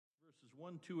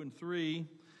1, 2, and 3,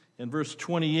 and verse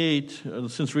 28.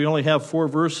 Since we only have 4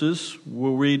 verses,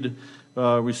 we'll read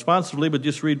responsively, but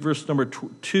just read verse number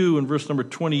 2 and verse number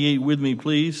 28 with me,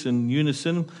 please, in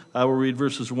unison. I will read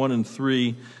verses 1 and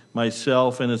 3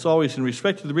 myself. And as always, in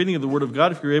respect to the reading of the Word of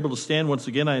God, if you're able to stand, once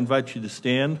again, I invite you to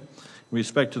stand in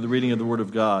respect to the reading of the Word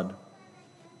of God.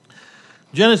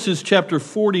 Genesis chapter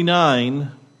 49,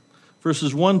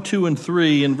 verses 1, 2, and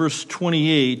 3, and verse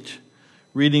 28,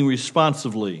 reading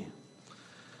responsively.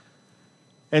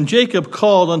 And Jacob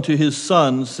called unto his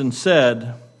sons and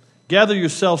said, Gather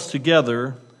yourselves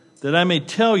together, that I may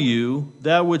tell you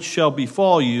that which shall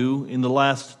befall you in the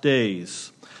last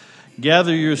days.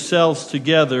 Gather yourselves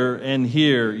together and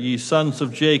hear, ye sons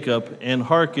of Jacob, and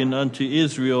hearken unto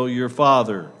Israel your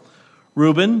father.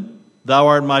 Reuben, thou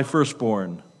art my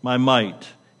firstborn, my might,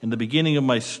 and the beginning of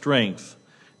my strength,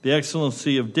 the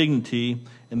excellency of dignity,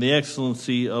 and the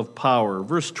excellency of power.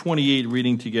 Verse 28,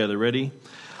 reading together. Ready?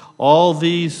 All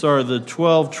these are the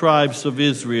 12 tribes of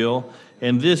Israel,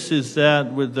 and this is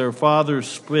that which their fathers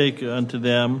spake unto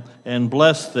them, and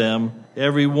blessed them,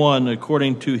 every one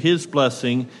according to his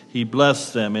blessing, he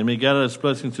blessed them. And may God add his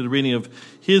blessing to the reading of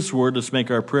his word. Let's make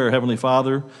our prayer. Heavenly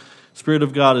Father, Spirit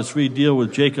of God, as we deal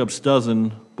with Jacob's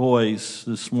dozen boys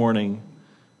this morning,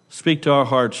 speak to our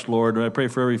hearts, Lord. I pray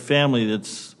for every family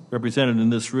that's represented in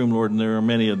this room, Lord, and there are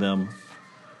many of them.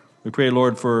 We pray,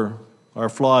 Lord, for our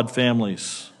flawed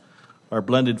families, our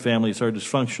blended families, our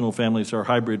dysfunctional families, our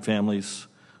hybrid families,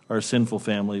 our sinful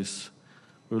families.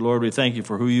 Lord, we thank you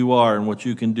for who you are and what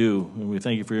you can do. And we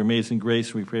thank you for your amazing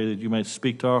grace. We pray that you might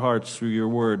speak to our hearts through your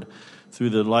word,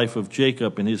 through the life of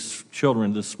Jacob and his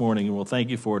children this morning. And we'll thank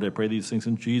you for it. I pray these things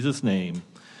in Jesus' name.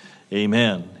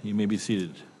 Amen. You may be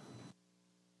seated.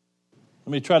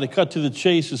 Let me try to cut to the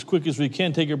chase as quick as we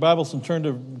can. Take your Bibles and turn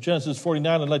to Genesis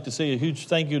 49. I'd like to say a huge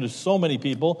thank you to so many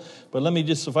people, but let me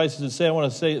just suffice it to say, I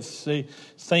want to say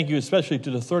thank you especially to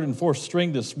the third and fourth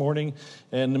string this morning,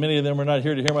 and many of them are not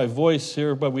here to hear my voice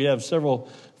here, but we have several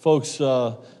folks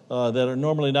that are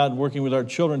normally not working with our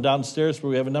children downstairs, but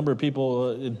we have a number of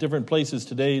people in different places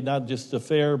today, not just the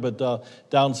fair, but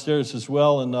downstairs as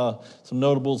well, and some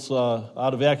notables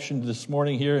out of action this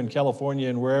morning here in California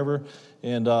and wherever,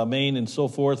 and Maine and so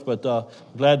forth, but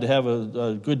glad to have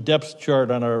a good depth chart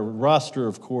on our roster,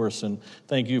 of course, and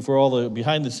thank you for all the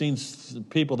behind-the-scenes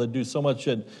people that do so much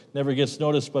that never gets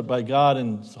noticed but by God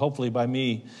and hopefully by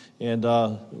me and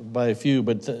by a few,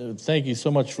 but thank you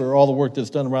so much for all the work that's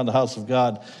done around the house of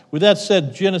God. With that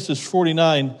said, Genesis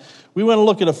 49, we want to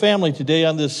look at a family today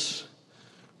on this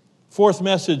fourth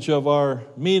message of our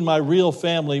me and my real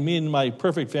family, me and my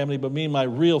perfect family, but me and my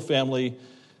real family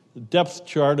depth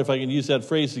chart, if I can use that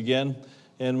phrase again,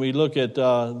 and we look at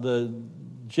the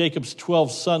Jacob's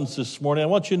 12 sons this morning. I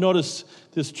want you to notice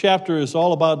this chapter is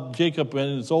all about Jacob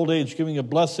in his old age giving a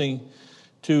blessing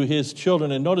to his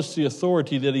children, and notice the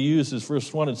authority that he uses.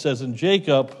 Verse 1, it says, And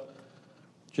Jacob,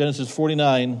 Genesis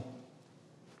 49,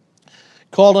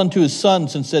 called unto his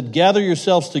sons and said, Gather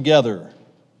yourselves together.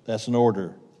 That's an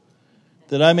order.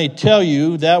 That I may tell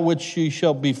you that which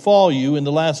shall befall you in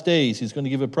the last days. He's going to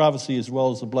give a prophecy as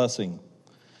well as a blessing.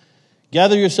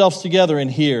 Gather yourselves together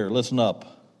and hear. Listen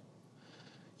up.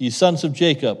 Ye sons of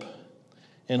Jacob,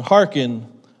 and hearken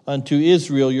unto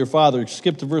Israel your father.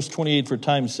 Skip to verse 28 for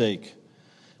time's sake.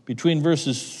 Between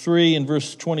verses 3 and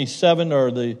verse 27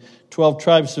 are the 12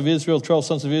 tribes of Israel, 12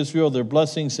 sons of Israel, their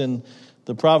blessings and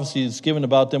the prophecy is given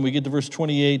about them. We get to verse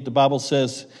 28. The Bible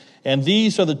says, And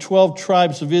these are the 12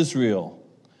 tribes of Israel.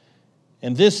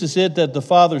 And this is it that the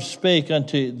Father spake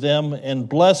unto them and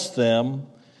blessed them.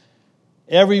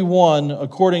 Every one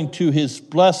according to his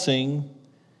blessing,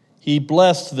 he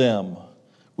blessed them.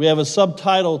 We have a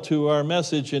subtitle to our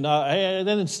message, and I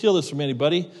didn't steal this from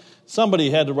anybody.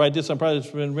 Somebody had to write this. It's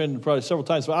been written several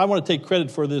times, but I want to take credit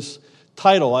for this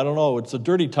title. I don't know. It's a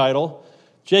dirty title.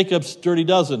 Jacob's Dirty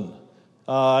Dozen.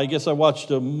 I guess I watched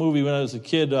a movie when I was a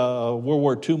kid, a World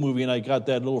War II movie, and I got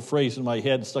that little phrase in my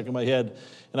head, stuck in my head.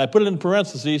 And I put it in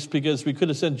parentheses because we could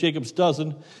have said Jacob's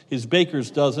dozen, his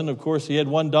baker's dozen. Of course, he had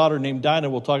one daughter named Dinah.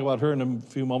 We'll talk about her in a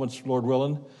few moments, Lord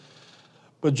willing.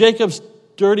 But Jacob's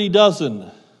dirty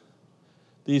dozen.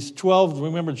 These 12,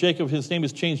 remember Jacob, his name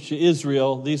is changed to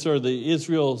Israel. These are the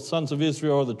sons of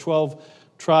Israel, or the 12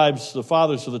 tribes, the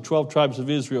fathers of the 12 tribes of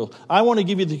Israel. I want to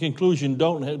give you the conclusion.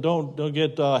 Don't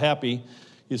get happy.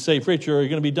 You say, Preacher, are you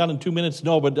going to be done in 2 minutes?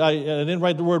 No, but I didn't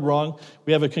write the word wrong.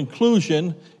 We have a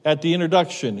conclusion at the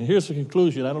introduction. And here's the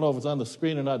conclusion. I don't know if it's on the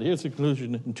screen or not. Here's the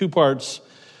conclusion in 2 parts.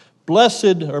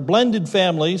 Blessed or blended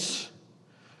families.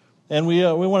 And we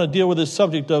want to deal with this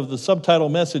subject of the subtitle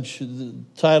message. The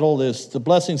title is The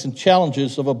Blessings and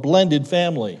Challenges of a Blended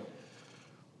Family.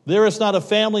 There is not a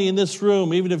family in this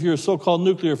room, even if you're a so-called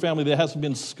nuclear family, that hasn't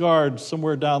been scarred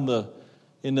somewhere down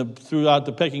throughout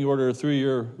the pecking order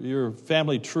through your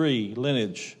family tree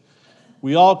lineage.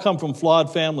 We all come from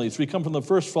flawed families. We come from the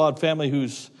first flawed family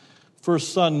whose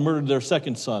first son murdered their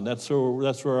second son. That's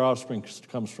where our offspring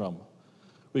comes from.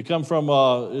 We come from,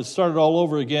 it started all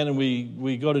over again, and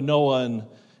we go to Noah,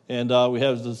 and we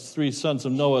have the three sons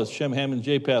of Noah, Shem, Ham, and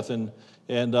Japheth, and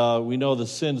we know the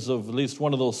sins of at least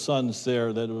one of those sons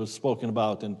there that was spoken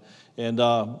about.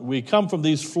 And we come from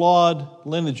these flawed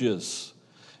lineages.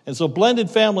 And so blended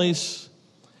families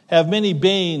have many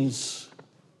banes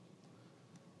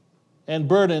and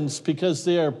burdens because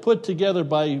they are put together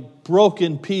by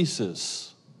broken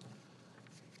pieces.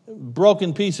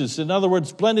 Broken pieces. In other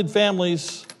words, blended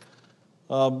families,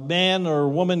 a man or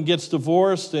woman gets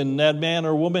divorced, and that man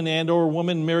or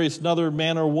woman marries another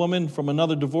man or woman from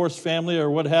another divorced family or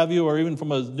what have you, or even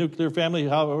from a nuclear family,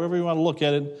 however you want to look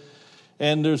at it.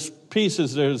 And there's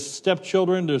pieces. There's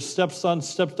stepchildren, there's stepsons,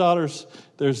 stepdaughters,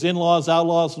 there's in-laws,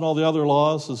 outlaws, and all the other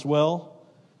laws as well.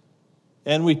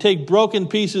 And we take broken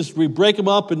pieces, we break them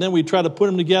up, and then we try to put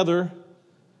them together.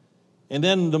 And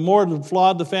then the more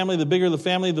flawed the family, the bigger the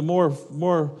family, the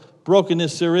more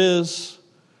brokenness there is.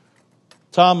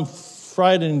 Tom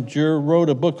Friedinger wrote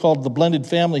a book called The Blended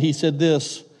Family. He said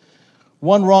this: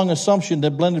 one wrong assumption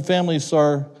that blended families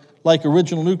are like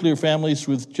original nuclear families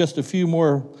with just a few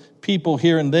more people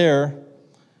here and there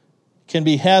can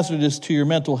be hazardous to your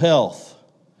mental health.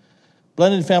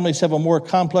 Blended families have a more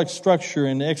complex structure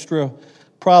and extra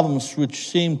problems which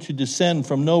seem to descend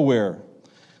from nowhere.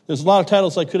 There's a lot of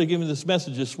titles I could have given this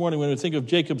message this morning. When we think of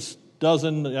Jacob's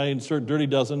dozen, I insert dirty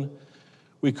dozen.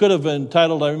 We could have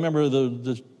entitled, I remember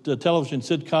the television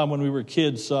sitcom when we were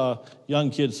kids, young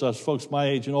kids, folks my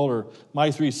age and older,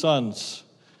 My Three Sons.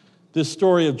 This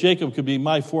story of Jacob could be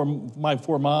my four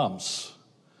moms.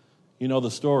 You know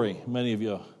the story, many of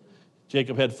you.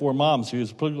 Jacob had four moms. He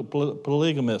was a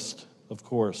polygamist, of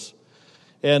course.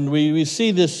 And we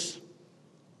see this.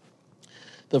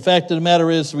 The fact of the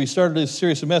matter is, we started this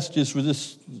series of messages with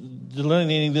this,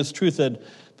 delineating this truth that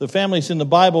the families in the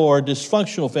Bible are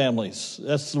dysfunctional families.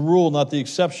 That's the rule, not the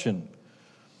exception.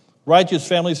 Righteous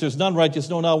families, there's none righteous,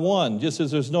 no, not one. Just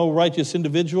as there's no righteous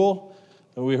individual,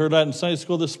 and we heard that in Sunday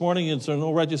school this morning, and there's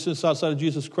no righteousness outside of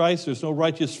Jesus Christ, there's no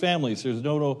righteous families, there's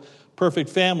no perfect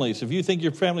families. If you think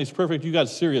your family's perfect, you got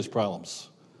serious problems.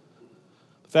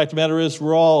 The fact of the matter is,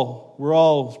 we're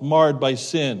all marred by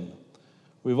sin.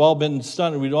 We've all been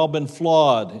stunted, we've all been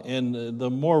flawed, and the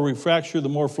more we fracture, the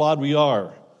more flawed we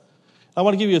are. I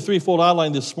want to give you a threefold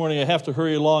outline this morning. I have to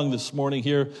hurry along this morning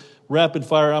here, rapid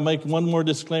fire. I'll make one more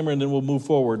disclaimer and then we'll move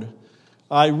forward.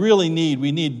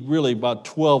 We need really about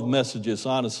 12 messages,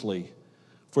 honestly,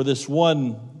 for this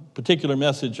one particular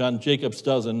message on Jacob's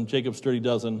dirty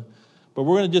dozen. But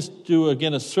we're going to just do,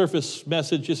 again, a surface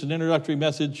message, just an introductory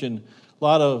message, and a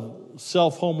lot of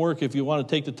self-homework if you want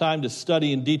to take the time to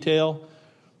study in detail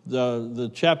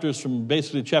the chapters from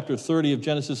basically chapter 30 of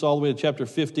Genesis all the way to chapter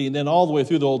 50, and then all the way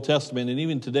through the Old Testament, and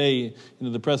even today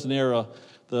into the present era,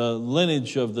 the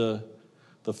lineage of the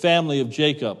family of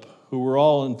Jacob, who were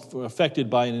all affected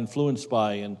by and influenced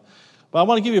by. But I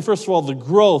want to give you, first of all, the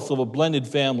growth of a blended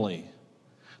family.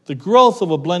 The growth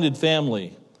of a blended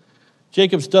family.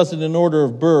 Jacob's does it in order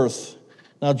of birth.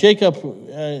 Now, Jacob,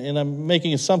 and I'm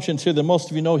making assumptions here that most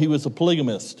of you know he was a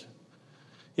polygamist.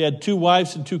 He had 2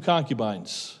 wives and 2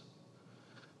 concubines.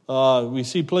 We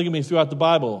see polygamy throughout the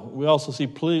Bible. We also see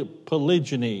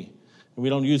polygyny. We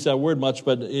don't use that word much,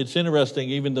 but it's interesting.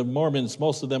 Even the Mormons,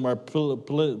 most of them are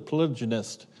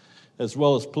polygynists as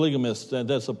well as polygamists. And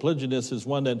that's a polygynist is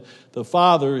one that the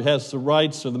father has the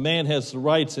rights, or the man has the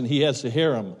rights, and he has the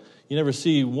harem. You never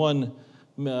see one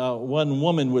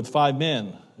woman with 5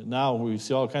 men. Now we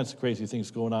see all kinds of crazy things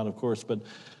going on, of course, but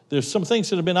there's some things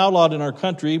that have been outlawed in our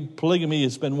country. Polygamy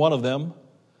has been one of them.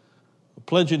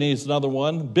 Polygyny is another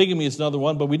one. Bigamy is another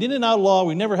one. But we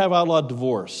never have outlawed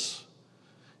divorce.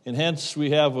 And hence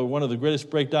we have one of the greatest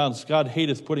breakdowns. God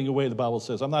hateth putting away, the Bible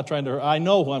says. I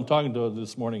know who I'm talking to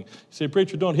this morning. You say,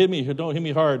 preacher, don't hit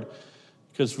me hard.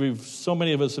 Because so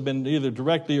many of us have been either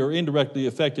directly or indirectly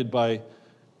affected by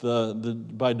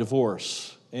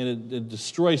divorce. And it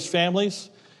destroys families.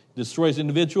 It destroys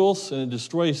individuals, and it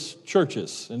destroys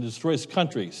churches, and it destroys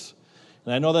countries.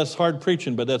 And I know that's hard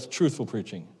preaching, but that's truthful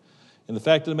preaching. And the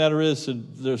fact of the matter is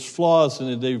that there's flaws,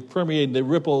 and they permeate, and they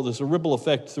ripple. There's a ripple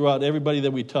effect throughout everybody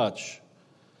that we touch.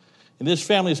 And this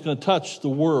family is going to touch the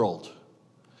world.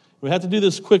 We have to do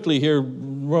this quickly here.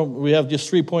 We have just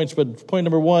 3 points, but point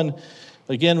number 1,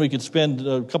 Again, we could spend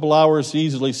a couple hours,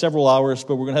 easily several hours,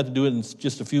 but we're going to have to do it in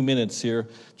just a few minutes here.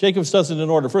 Jacob does it in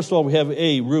order. First of all, we have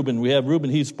Reuben. We have Reuben.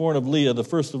 He's born of Leah, the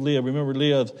first of Leah. Remember,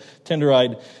 Leah,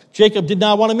 tender-eyed. Jacob did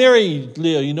not want to marry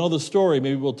Leah. You know the story.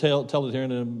 Maybe we'll tell it here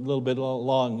in a little bit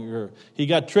longer. He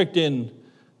got tricked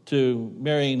into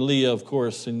marrying Leah, of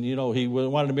course, and he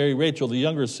wanted to marry Rachel, the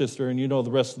younger sister, and you know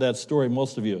the rest of that story,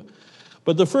 most of you.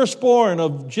 But the firstborn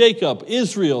of Jacob,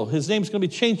 Israel, his name's going to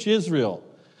be changed to Israel.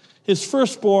 His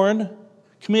firstborn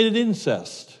committed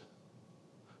incest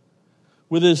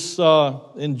with his,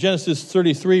 in Genesis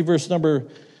 33, verse number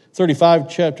 35,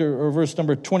 chapter, or verse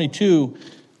number 22.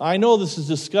 I know this is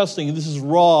disgusting, this is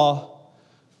raw,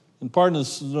 and pardon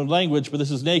the language, but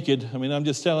this is naked. I mean, I'm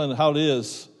just telling how it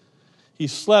is. He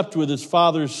slept with his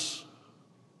father's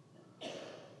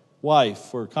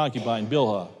wife or concubine,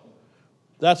 Bilhah.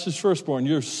 That's his firstborn.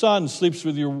 Your son sleeps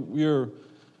with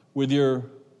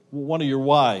one of your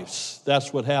wives.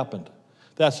 That's what happened.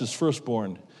 That's his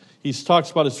firstborn. He talks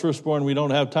about his firstborn. We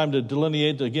don't have time to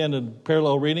delineate, again, in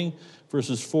parallel reading,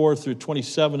 verses 4 through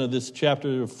 27 of this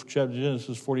chapter of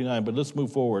Genesis 49. But let's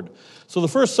move forward. So the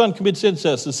first son commits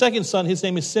incest. The second son, his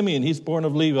name is Simeon. He's born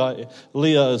of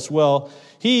Leah as well.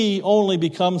 He only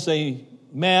becomes a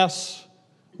mass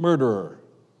murderer.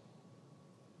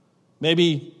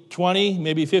 Maybe 20,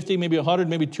 maybe 50, maybe 100,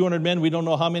 maybe 200 men. We don't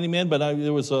know how many men, but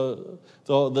there was the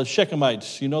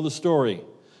Shechemites. You know the story.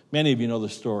 Many of you know the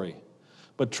story.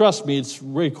 But trust me, it's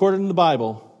recorded in the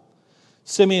Bible.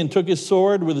 Simeon took his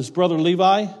sword with his brother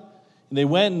Levi, and they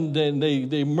went and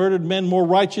they murdered men more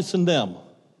righteous than them.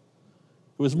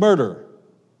 It was murder,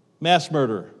 mass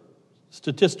murder,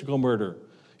 statistical murder.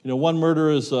 One murder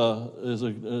is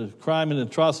a crime and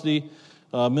atrocity.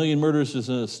 A million murders is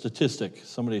a statistic,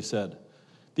 somebody said.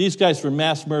 These guys were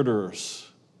mass murderers.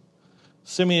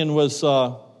 Simeon was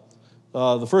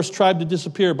the first tribe to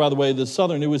disappear, by the way, the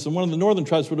southern. It was one of the northern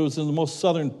tribes, but it was in the most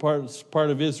southern part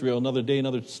of Israel. Another day,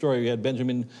 another story. We had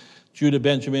Benjamin, Judah,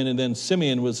 Benjamin, and then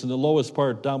Simeon was in the lowest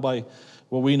part, down by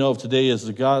what we know of today as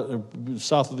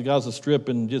south of the Gaza Strip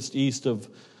and just east of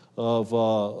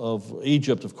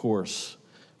Egypt, of course.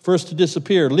 First to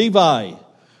disappear, Levi.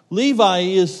 Levi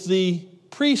is the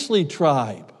priestly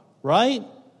tribe, right?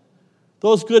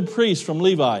 Those good priests from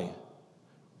Levi,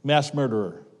 mass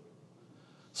murderer.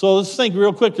 So let's think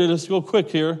real quickly. Let's go quick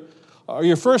here.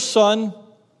 Your first son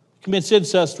commits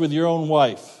incest with your own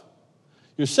wife.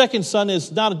 Your second son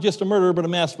is not just a murderer, but a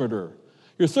mass murderer.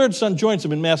 Your third son joins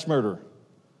him in mass murder.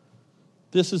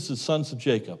 This is the sons of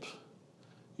Jacob.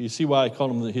 You see why I call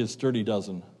him his dirty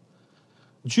dozen.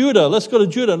 Judah, let's go to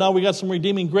Judah. Now we got some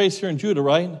redeeming grace here in Judah,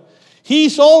 right?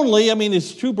 His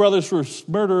two brothers were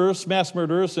murderers, mass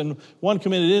murderers, and one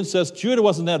committed incest. Judah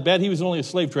wasn't that bad. He was only a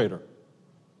slave trader.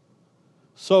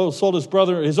 So sold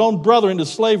his own brother into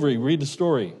slavery. Read the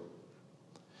story.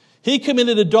 He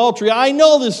committed adultery. I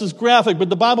know this is graphic, but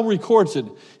the Bible records it.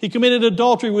 He committed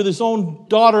adultery with his own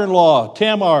daughter-in-law,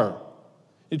 Tamar.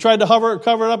 He tried to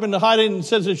cover it up and to hide it and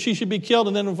says that she should be killed,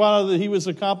 and then found out that he was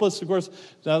accomplice. Of course,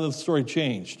 now the story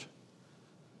changed.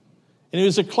 And he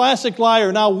was a classic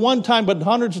liar. Not one time, but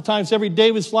hundreds of times every day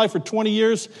of his life for 20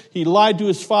 years, he lied to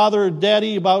his father or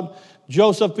daddy about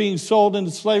Joseph being sold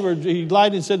into slavery. He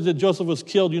lied and said that Joseph was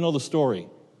killed. You know the story.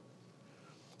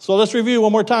 So let's review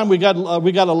one more time. We got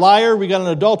a liar, we got an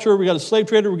adulterer, we got a slave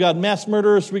trader, we got mass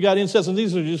murderers, we got incest, and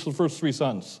these are just the first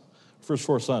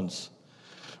four sons.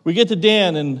 We get to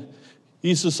Dan, and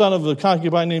he's the son of a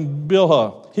concubine named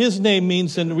Bilhah. His name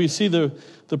means, and we see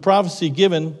the prophecy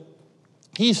given,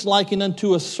 he's likened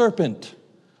unto a serpent,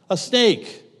 a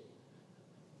snake.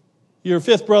 Your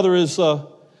fifth brother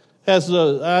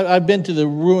I've been to the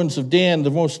ruins of Dan, the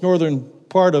most northern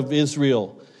part of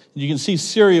Israel. You can see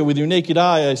Syria with your naked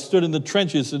eye. I stood in the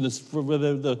trenches where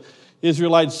the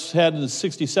Israelites had in the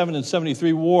 67 and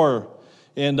 73 war,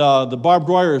 and the barbed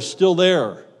wire is still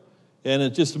there. And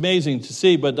it's just amazing to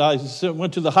see. But I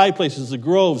went to the high places, the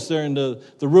groves there in the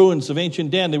ruins of ancient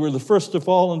Dan. They were the first to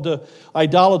fall into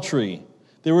idolatry.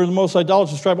 They were the most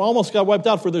idolatrous tribe. Almost got wiped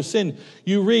out for their sin.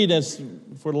 You read, as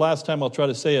for the last time I'll try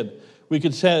to say it, we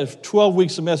could have 12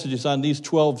 weeks of messages on these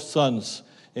 12 sons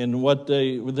and what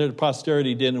their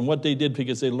posterity did and what they did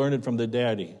because they learned it from their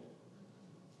daddy.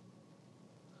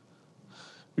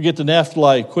 We get to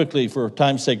Naphtali quickly for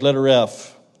time's sake, letter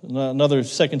F. Another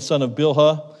second son of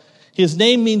Bilhah. His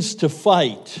name means to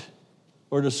fight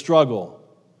or to struggle.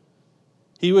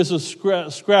 He was a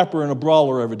scrapper and a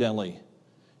brawler, evidently.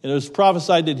 And it was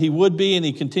prophesied that he would be, and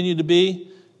he continued to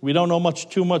be. We don't know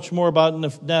too much more about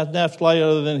Naphtali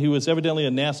other than he was evidently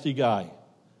a nasty guy.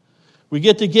 We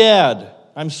get to Gad.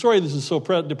 I'm sorry this is so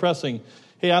depressing.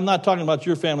 Hey, I'm not talking about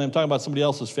your family. I'm talking about somebody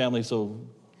else's family, so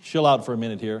chill out for a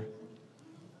minute here.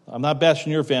 I'm not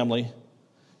bashing your family.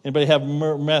 Anybody have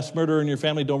mass murder in your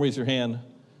family? Don't raise your hand.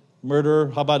 Murder,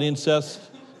 how about incest?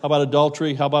 How about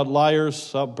adultery? How about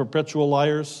liars, perpetual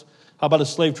liars? How about a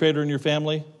slave trader in your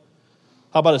family?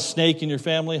 How about a snake in your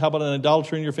family? How about an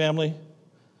idolater in your family?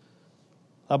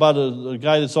 How about a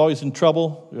guy that's always in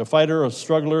trouble, a fighter, a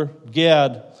struggler?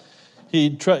 Gad,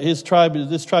 this tribe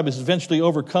is eventually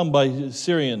overcome by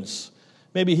Syrians.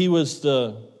 Maybe he was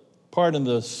the part in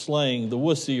the slaying, the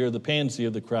wussy or the pansy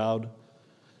of the crowd,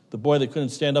 the boy that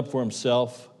couldn't stand up for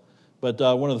himself. But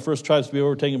one of the first tribes to be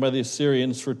overtaken by the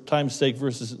Assyrians, for time's sake,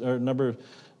 Numbers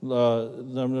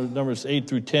 8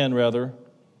 through 10, rather.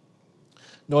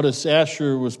 Notice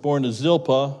Asher was born to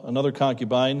Zilpah, another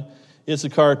concubine,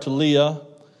 Issachar to Leah,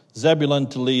 Zebulun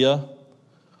to Leah.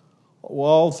 Well,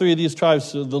 all three of these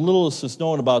tribes, the littlest is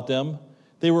known about them.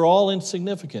 They were all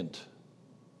insignificant.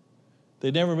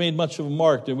 They never made much of a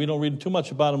mark. We don't read too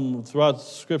much about them throughout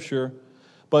Scripture.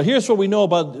 But here's what we know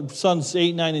about sons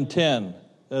 8, 9, and 10,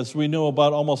 as we know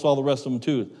about almost all the rest of them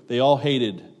too. They all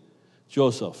hated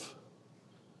Joseph.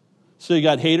 So you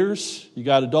got haters, you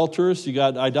got adulterers, you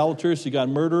got idolaters, you got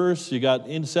murderers, you got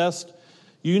incest.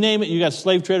 You name it, you got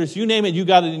slave traders. You name it, you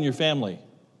got it in your family.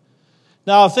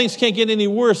 Now, if things can't get any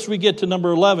worse, we get to number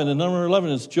 11, and number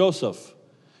 11 is Joseph.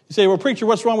 You say, well, preacher,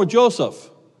 what's wrong with Joseph?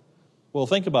 Well,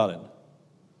 think about it.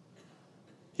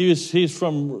 He's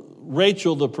from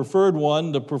Rachel, the preferred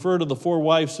one, the preferred of the 4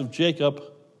 wives of Jacob.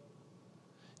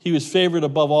 He was favored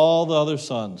above all the other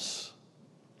sons.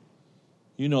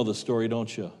 You know the story,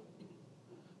 don't you?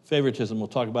 Favoritism, we'll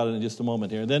talk about it in just a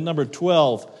moment here. And then number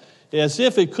 12, as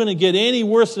if it couldn't get any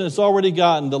worse than it's already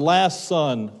gotten, the last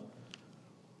son,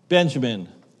 Benjamin,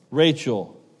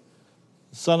 Rachel,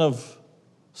 son of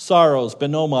sorrows,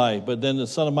 Benomai, but then the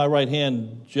son of my right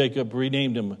hand, Jacob,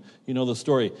 renamed him. You know the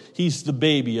story. He's the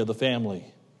baby of the family.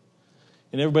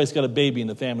 And everybody's got a baby in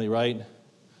the family, right?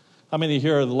 How many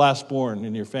here are the last born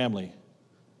in your family?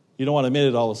 You don't want to admit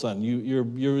it all of a sudden.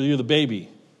 You're the baby.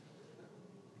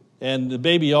 And the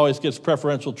baby always gets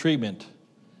preferential treatment.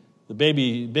 The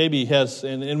baby has,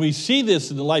 and we see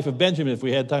this in the life of Benjamin if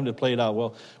we had time to play it out.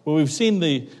 Well, we've seen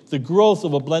the growth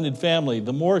of a blended family.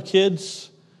 The more kids,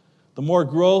 the more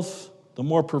growth, the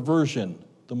more perversion,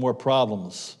 the more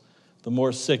problems, the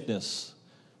more sickness,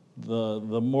 the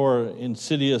more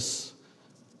insidious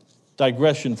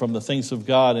digression from the things of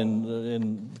God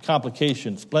and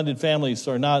complications. Blended families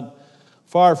are not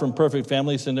far from perfect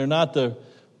families, and they're not the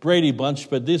Brady bunch,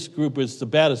 but this group is the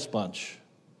baddest bunch.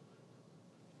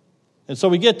 And so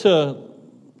we get to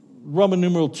Roman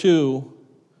numeral 2,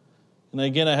 and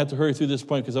again I have to hurry through this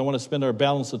point because I want to spend our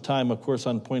balance of time, of course,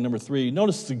 on point number 3.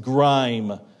 Notice the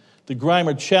grime. The grime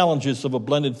are challenges of a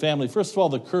blended family. First of all,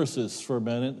 the curses for a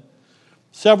minute.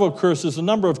 Several curses, a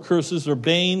number of curses or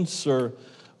banes or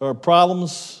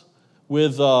problems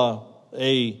with a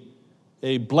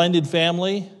blended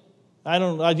family.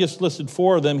 I just listed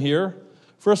 4 of them here.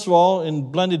 First of all,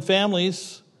 in blended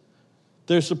families,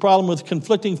 there's the problem with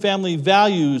conflicting family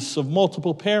values of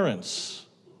multiple parents.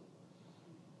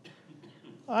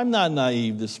 I'm not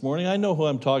naive this morning. I know who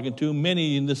I'm talking to,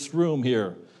 many in this room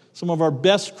here. Some of our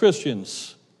best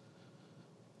Christians.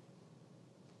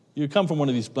 You come from one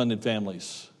of these blended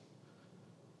families.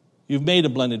 You've made a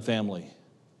blended family.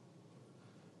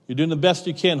 You're doing the best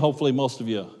you can, hopefully, most of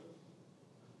you.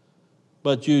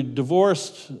 But you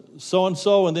divorced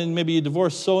so-and-so, and then maybe you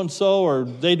divorced so-and-so, or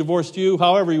they divorced you,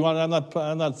 however you want.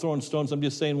 I'm not throwing stones, I'm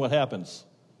just saying what happens.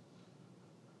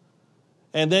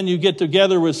 And then you get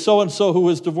together with so-and-so who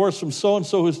was divorced from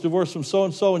so-and-so who's divorced from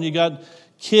so-and-so, and you got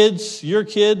kids, your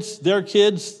kids, their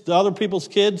kids, the other people's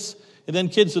kids, and then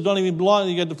kids that don't even belong.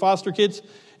 You got the foster kids,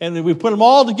 and we put them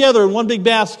all together in one big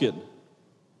basket.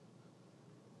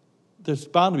 There's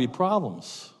bound to be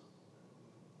problems.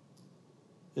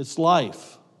 It's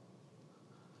life.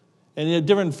 And in a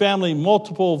different family,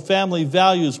 multiple family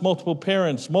values, multiple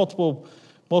parents, multiple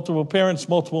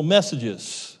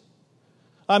messages.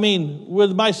 I mean,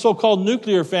 with my so-called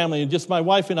nuclear family, just my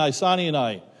wife and I, Sonny and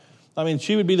I mean,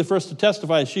 she would be the first to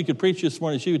testify. She could preach this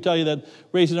morning. She would tell you that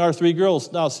raising our 3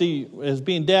 girls. Now, see, as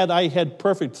being dad, I had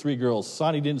perfect 3 girls.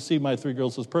 Sonny didn't see my 3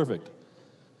 girls as perfect.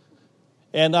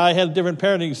 And I had a different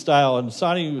parenting style. And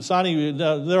Sonny,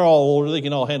 they're all older. They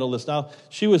can all handle this now.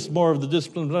 She was more of the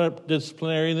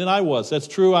disciplinarian than I was. That's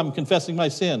true. I'm confessing my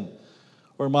sin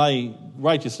or my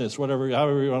righteousness, however you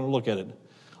want to look at it.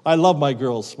 I love my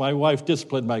girls. My wife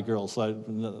disciplined my girls.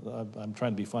 I'm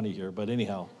trying to be funny here, but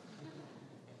anyhow.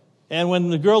 And when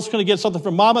the girls couldn't get something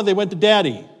from mama, they went to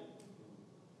daddy.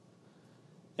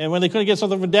 And when they couldn't get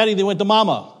something from daddy, they went to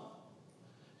mama.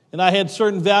 And I had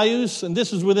certain values, and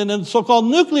this is within a so-called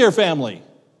nuclear family.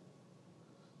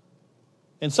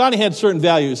 And Sonny had certain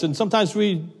values, and sometimes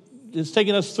it's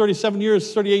taken us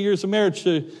 38 years of marriage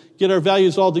to get our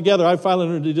values all together. I finally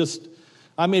learned to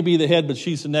I may be the head, but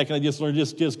she's the neck, and I just learned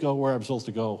just go where I'm supposed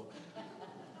to go.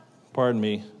 Pardon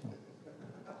me.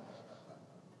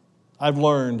 I've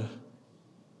learned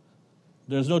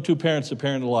there's no two parents that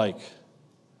parent alike.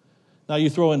 Now you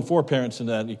throw in 4 parents in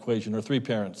that equation, or 3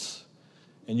 parents,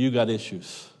 and you got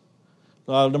issues.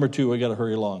 Number 2, I got to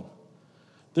hurry along.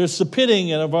 There's the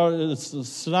pitting, and it's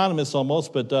synonymous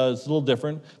almost, but it's a little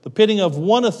different. The pitting of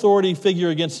one authority figure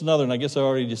against another, and I guess I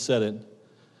already just said it.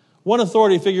 One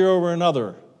authority figure over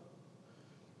another.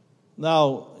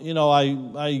 Now,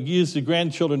 I use the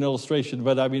grandchildren illustration,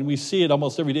 but I mean, we see it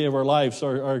almost every day of our lives.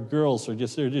 Our girls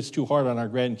they're just too hard on our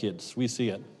grandkids. We see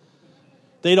it.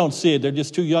 They don't see it. They're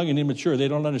just too young and immature. They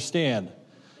don't understand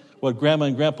what grandma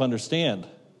and grandpa understand.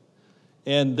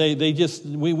 And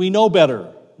we know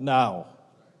better now.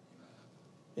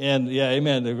 And yeah,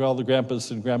 amen. All the grandpas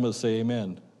and grandmas say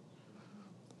amen.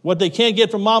 What they can't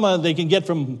get from mama, they can get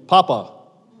from papa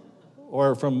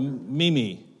or from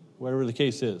Mimi, whatever the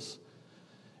case is.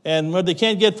 And what they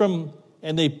can't get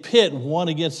and they pit one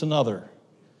against another.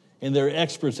 And they're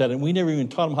experts at it. And we never even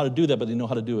taught them how to do that, but they know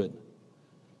how to do it.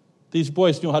 These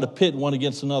boys know how to pit one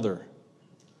against another.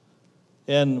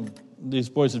 And these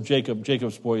boys of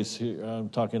Jacob's boys here I'm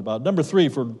talking about. Number 3,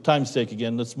 for time's sake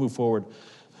again, let's move forward.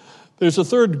 There's a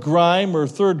third grime or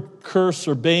third curse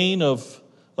or bane of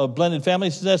blended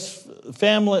families. That's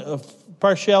family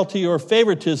partiality or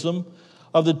favoritism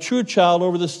of the true child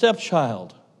over the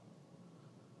stepchild.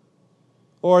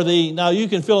 Or now you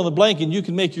can fill in the blank and you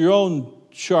can make your own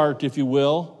chart, if you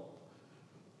will.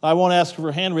 I won't ask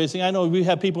for hand raising. I know we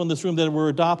have people in this room that were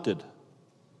adopted.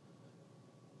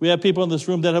 We have people in this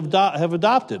room that have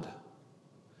adopted.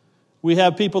 We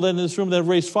have people in this room that have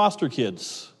raised foster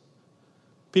kids.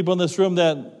 People in this room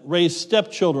that raise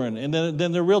stepchildren, and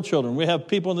then they're real children. We have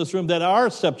people in this room that are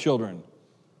stepchildren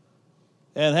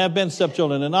and have been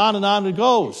stepchildren, and on it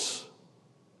goes.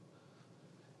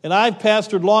 And I've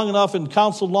pastored long enough and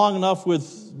counseled long enough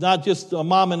with not just a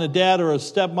mom and a dad, or a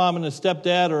stepmom and a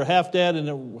stepdad, or a half-dad,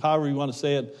 and however you want to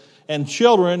say it, and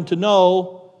children to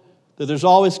know that there's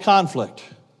always conflict.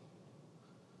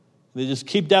 They just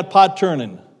keep that pot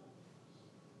turning.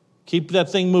 Keep that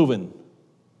thing moving.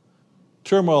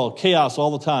 Turmoil, chaos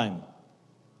all the time.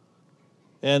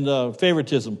 And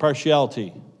favoritism,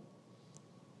 partiality.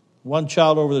 One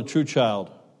child over the true child.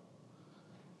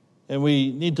 And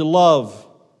we need to love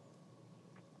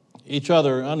each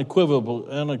other unequivocal,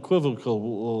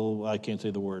 I can't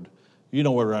say the word. You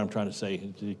know what I'm trying to say.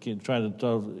 Trying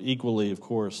to equally, of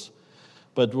course.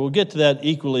 But we'll get to that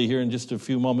equally here in just a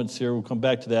few moments here. We'll come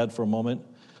back to that for a moment.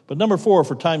 But number 4,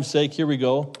 for time's sake, here we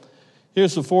go.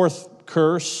 Here's the 4th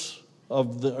curse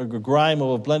of the grime of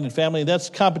a blended family. That's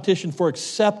competition for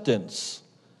acceptance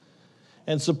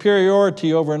and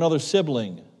superiority over another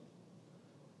sibling.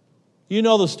 You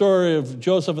know the story of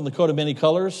Joseph and the coat of many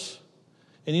colors,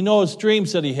 and you know his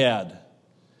dreams that he had.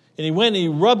 And he went and he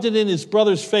rubbed it in his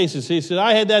brother's faces. He said,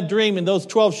 I had that dream, and those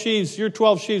 12 sheaves, your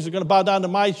 12 sheaves are going to bow down to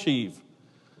my sheaf.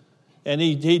 And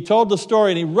he told the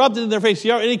story, and he rubbed it in their face,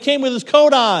 and he came with his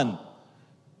coat on.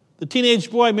 The teenage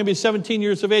boy, maybe 17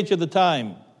 years of age at the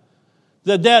time.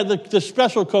 The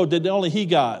special coat that only he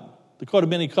got. The coat of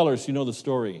many colors, you know the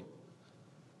story.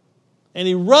 And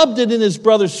he rubbed it in his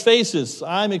brother's faces.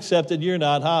 I'm accepted, you're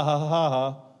not. Ha, ha, ha,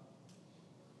 ha.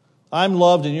 I'm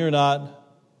loved and you're not.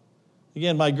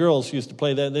 Again, my girls used to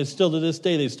play that. They still, to this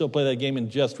day, they still play that game in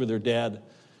jest with their dad.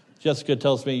 Jessica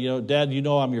tells me, Dad, you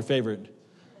know I'm your favorite.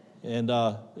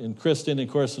 And Kristen, of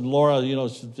course, and Laura,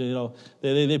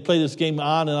 they play this game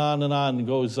on and on and on, and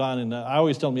goes on. And I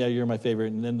always tell them, yeah, you're my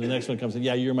favorite. And then the next one comes in,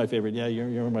 yeah, you're my favorite. Yeah,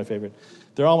 you're my favorite.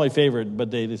 They're all my favorite,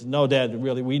 but they say, no, Dad,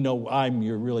 really, we know I'm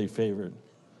your really favorite.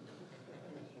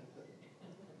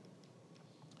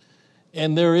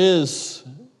 And there is,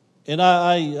 and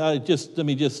let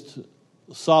me just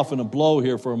soften a blow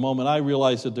here for a moment. I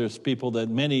realize that there's people that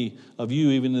many of you,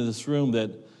 even in this room,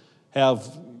 that have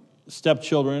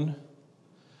stepchildren,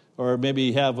 or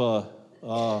maybe have a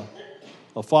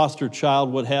foster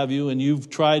child, what have you, and you've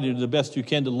tried to do the best you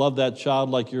can to love that child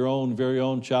like your own, very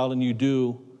own child, and you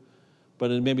do, but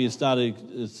maybe it's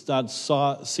not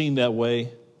seen that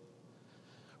way.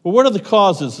 Well, what are the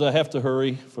causes? I have to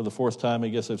hurry for the 4th time. I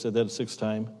guess I've said that a 6th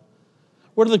time.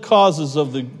 What are the causes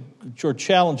of or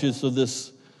challenges of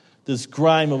this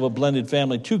grime of a blended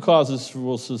family? 2 causes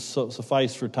will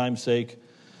suffice for time's sake.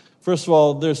 First of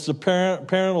all, there's the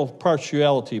parental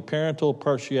partiality. Parental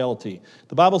partiality.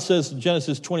 The Bible says in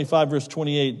Genesis 25, verse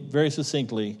 28, very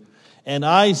succinctly, and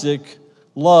Isaac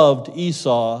loved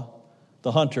Esau,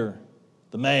 the hunter,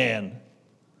 the man,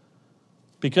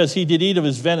 because he did eat of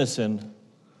his venison.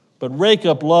 But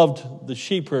Jacob loved the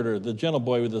sheepherder, the gentle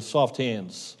boy with the soft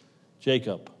hands,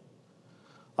 Jacob.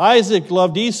 Isaac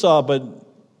loved Esau, but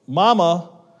Mama,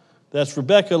 that's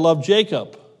Rebekah, loved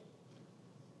Jacob.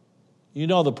 You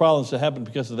know the problems that happened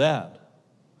because of that.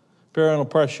 Parental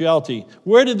partiality.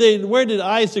 Where did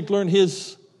Isaac learn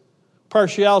his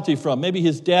partiality from? Maybe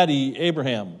his daddy,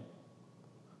 Abraham.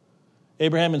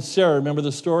 Abraham and Sarah, remember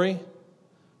the story?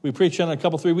 We preached on it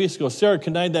 3 weeks ago. Sarah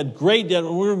connived that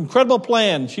incredible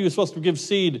plan. She was supposed to give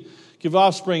seed, give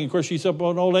offspring. Of course, she's up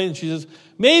an old age, and she says,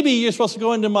 maybe you're supposed to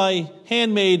go into my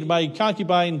handmaid, my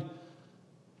concubine,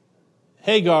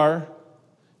 Hagar.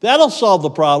 That'll solve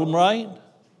the problem, right?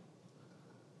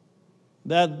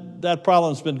 That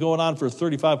problem's been going on for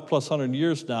 35 plus 100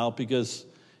 years now because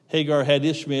Hagar had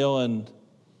Ishmael and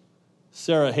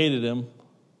Sarah hated him,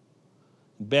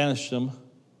 banished him.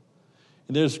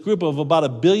 And there's a group of about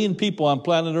 1 billion people on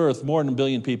planet Earth, more than 1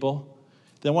 billion people,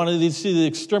 that wanted to see the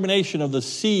extermination of the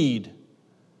seed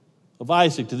of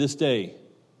Isaac to this day.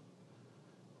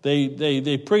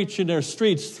 They preach in their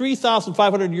streets.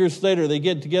 3,500 years later, they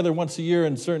get together once a year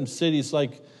in certain cities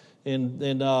like in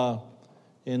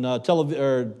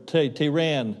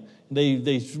Tehran.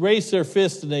 They raise their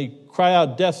fists and they cry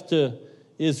out, death to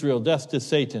Israel, death to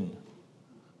Satan.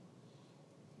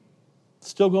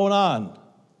 Still going on.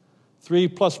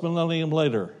 3+ millennium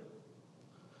later.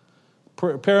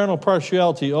 Parental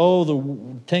partiality, oh,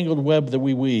 the tangled web that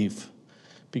we weave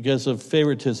because of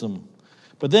favoritism.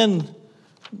 But then,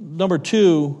 number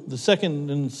 2, the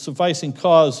second and sufficing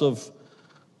cause of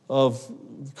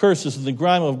curses and the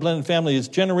grime of a blended family is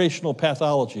generational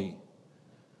pathology.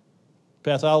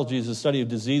 Pathology is the study of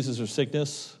diseases or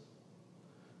sickness.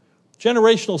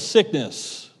 Generational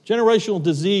sickness, generational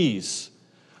disease.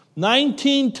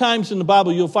 19 times in the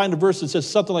Bible you'll find a verse that says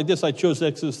something like this. I chose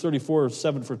Exodus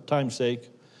 34:7 for time's sake.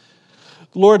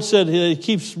 The Lord said He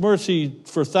keeps mercy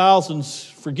for thousands,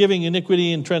 forgiving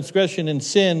iniquity and transgression and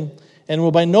sin, and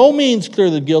will by no means clear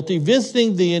the guilty,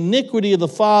 visiting the iniquity of the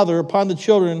father upon the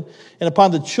children and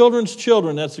upon the children's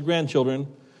children, that's the grandchildren,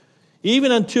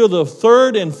 even until the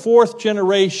 3rd and 4th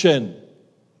generation.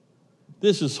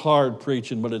 This is hard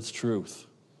preaching, but it's truth.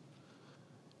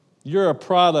 You're a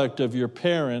product of your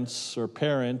parents or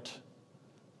parent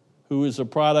who is a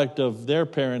product of their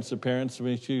parents or parents.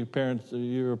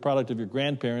 You're a product of your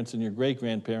grandparents and your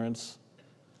great-grandparents.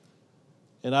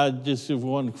 And I just give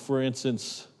one, for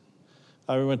instance,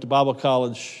 I went to Bible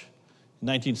college in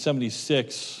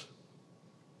 1976.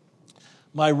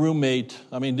 My roommate,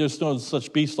 there's no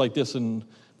such beast like this in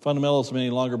fundamentalism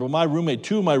any longer, but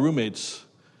two of my roommates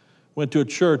went to a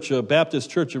church, a Baptist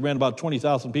church that ran about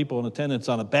 20,000 people in attendance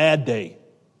on a bad day.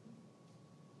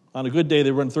 On a good day,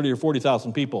 they run 30 or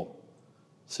 40,000 people.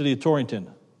 City of Torrington.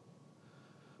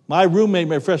 My roommate,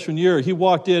 my freshman year, he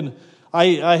walked in.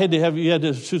 You had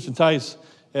to suits and ties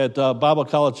at Bible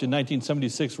College in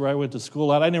 1976 where I went to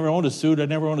school at. I never owned a suit. I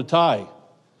never owned a tie.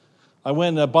 I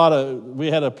went and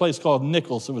we had a place called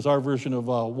Nichols. It was our version of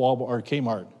Walmart or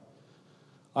Kmart.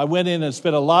 I went in and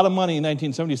spent a lot of money in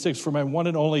 1976 for my one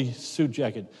and only suit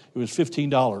jacket. It was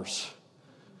 $15.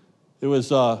 It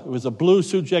was a blue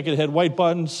suit jacket, it had white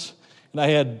buttons, and I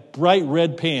had bright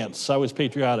red pants. I was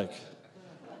patriotic.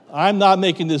 I'm not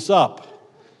making this up.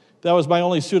 That was my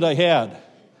only suit I had.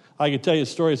 I could tell you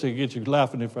stories that could get you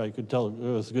laughing if I could tell. It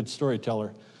was a good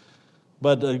storyteller.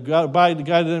 But the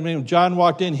guy named John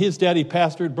walked in. His daddy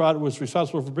pastored, was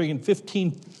responsible for bringing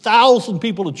 15,000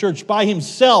 people to church by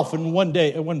himself in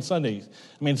one Sunday.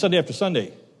 Sunday after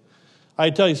Sunday.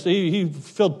 I tell you, he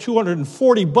filled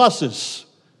 240 buses.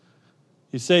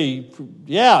 You say,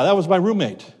 yeah, that was my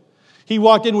roommate. He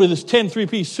walked in with his 10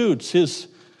 three-piece suits,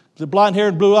 the blonde hair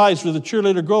and blue eyes with a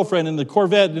cheerleader girlfriend and the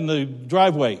Corvette in the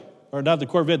driveway. Or not the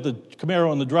Corvette, the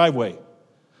Camaro in the driveway.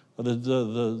 Or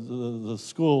the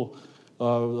school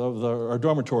of our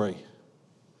dormitory.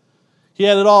 He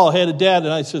had it all. He had a dad,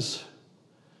 and I says,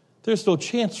 there's no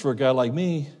chance for a guy like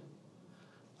me.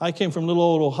 I came from little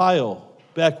old Ohio,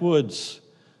 backwoods.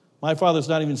 My father's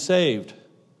not even saved.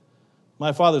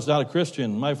 My father's not a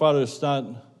Christian. My father's not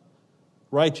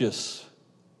righteous.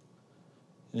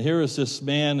 And here is this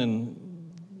man,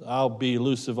 and I'll be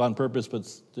elusive on purpose, but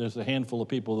there's a handful of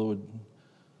people that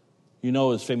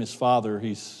would, his famous father.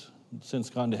 He's since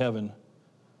gone to heaven.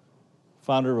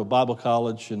 Founder of a Bible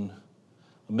college and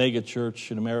a mega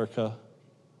church in America.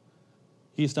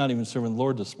 He's not even serving the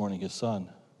Lord this morning, his son.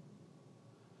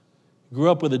 grew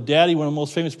up with a daddy, one of the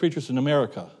most famous preachers in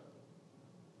America.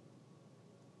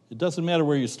 It doesn't matter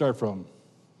where you start from,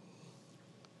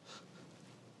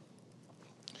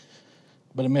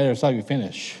 but it matters how you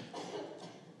finish.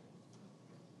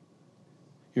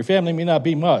 Your family may not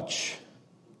be much,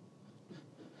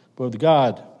 but with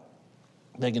God,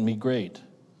 they can be great.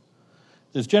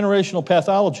 There's generational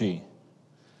pathology.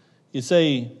 You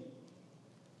say,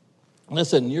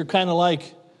 listen, you're kind of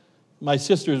like my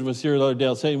sister was here the other day.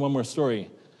 I'll tell you one more story.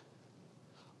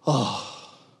 Oh,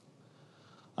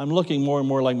 I'm looking more and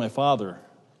more like my father.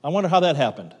 I wonder how that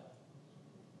happened.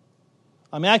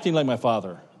 I'm acting like my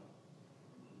father.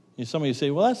 Some of you say,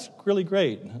 well, that's really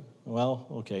great. Well,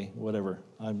 okay, whatever.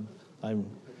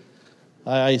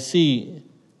 I see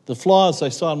the flaws I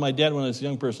saw in my dad when I was a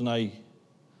young person.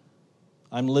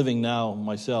 I'm living now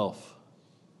myself.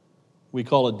 We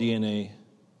call it DNA.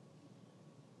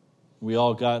 You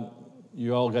all got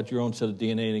your own set of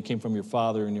DNA, and it came from your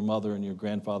father and your mother and your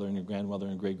grandfather and your grandmother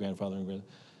and great-grandfather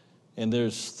and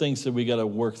there's things that we got to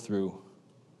work through.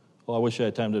 Well, I wish I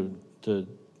had time to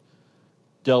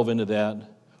delve into that.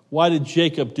 Why did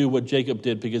Jacob do what Jacob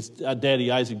did? Because Daddy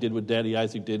Isaac did what Daddy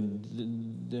Isaac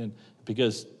did.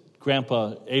 Because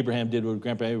Grandpa Abraham did what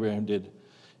Grandpa Abraham did.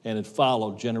 And it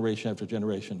followed generation after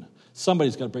generation.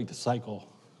 Somebody's got to break the cycle.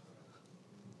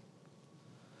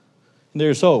 And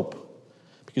there's hope.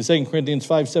 Because 2 Corinthians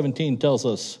 5:17 tells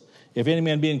us, if any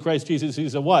man be in Christ Jesus,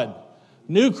 he's a what?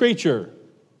 New creature.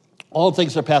 All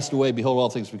things are passed away. Behold, all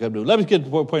things become new. Let me get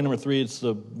to point number 3. It's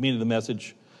the meaning of the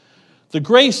message. The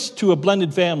grace to a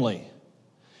blended family.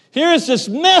 Here is this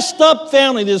messed up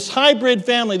family, this hybrid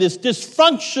family, this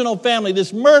dysfunctional family,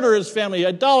 this murderous family,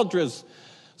 idolatrous,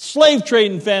 slave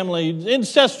trading family,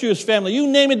 incestuous family. You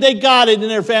name it, they got it in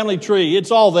their family tree.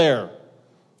 It's all there.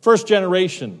 First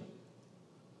generation.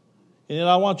 And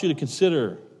I want you to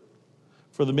consider,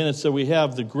 for the minutes that we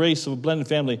have, the grace of a blended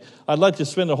family. I'd like to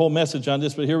spend a whole message on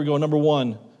this, but here we go. Number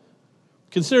 1,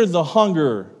 consider the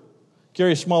hunger.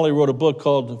 Gary Smalley wrote a book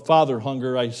called Father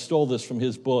Hunger. I stole this from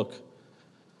his book.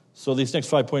 So these next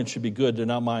 5 points should be good. They're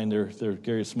not mine. They're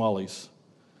Gary Smalley's.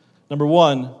 Number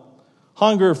 1,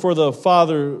 hunger for the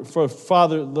Father's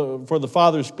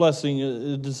blessing,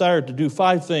 a desire to do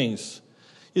 5 things.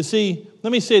 You see,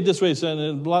 let me say it this way.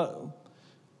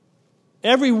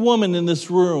 Every woman in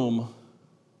this room,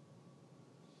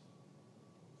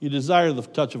 you desire the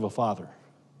touch of a father.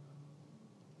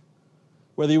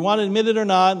 Whether you want to admit it or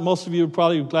not, most of you would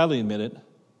probably gladly admit it.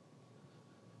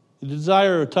 You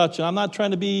desire a touch, and I'm not trying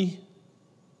to be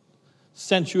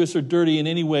sensuous or dirty in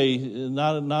any way,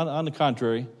 not on the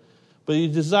contrary, but you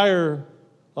desire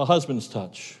a husband's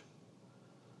touch.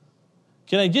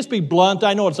 Can I just be blunt?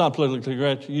 I know it's not politically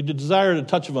correct. You desire the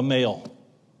touch of a male.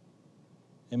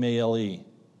 M-A-L-E.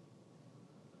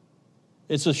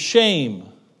 It's a shame.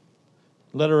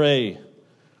 Letter A.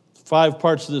 5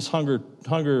 parts of this hunger,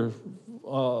 the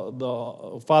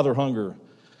father hunger.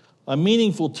 A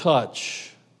meaningful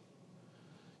touch.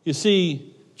 You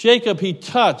see, Jacob, he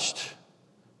touched.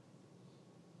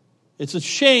 It's a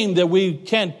shame that we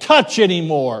can't touch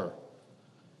anymore.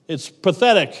 It's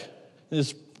pathetic in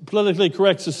this politically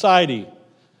correct society.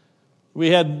 We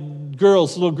had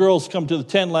little girls come to the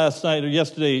tent last night or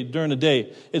yesterday during the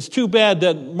day. It's too bad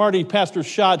that Marty, Pastor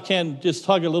Shott, can't just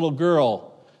hug a little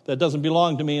girl that doesn't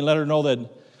belong to me and let her know that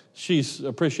she's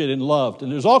appreciated and loved.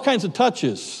 And there's all kinds of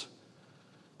touches.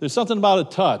 There's something about a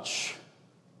touch.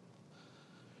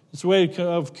 It's a way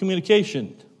of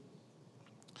communication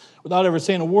without ever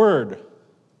saying a word.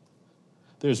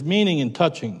 There's meaning in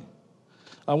touching.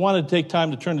 I wanted to take time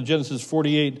to turn to Genesis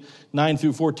 48, 9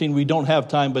 through 14. We don't have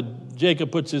time, but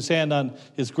Jacob puts his hand on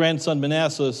his grandson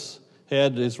Manasseh's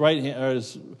head, his right hand, or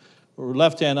his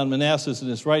left hand on Manasseh's, and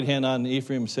his right hand on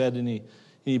Ephraim's head, and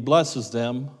he blesses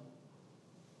them.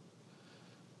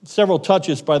 Several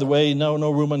touches, by the way.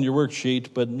 No room on your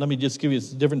worksheet, but let me just give you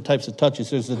different types of touches.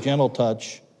 There's the gentle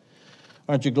touch.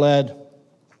 Aren't you glad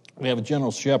we have a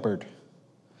gentle shepherd?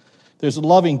 There's a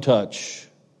loving touch.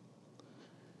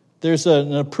 There's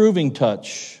an approving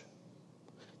touch.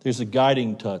 There's a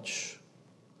guiding touch.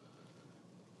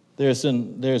 There's a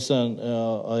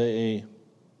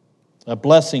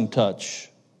blessing touch.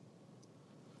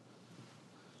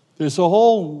 There's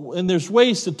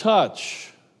ways to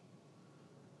touch.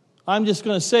 I'm just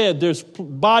going to say it. There's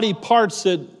body parts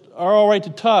that are all right to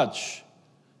touch.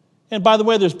 And by the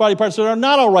way, there's body parts that are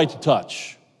not all right to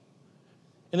touch.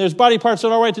 And there's body parts that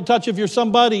are all right to touch if you're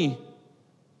somebody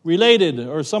related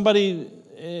or somebody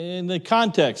in the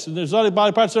context. And there's other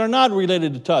body parts that are not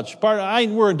related to touch.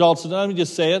 We're adults, let me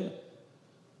just say it.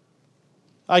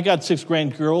 I got 6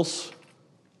 grandgirls.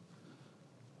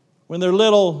 When they're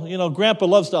little, Grandpa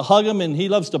loves to hug them and he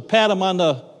loves to pat them on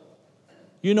the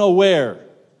where.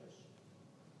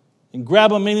 And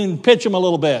grab them and pitch them a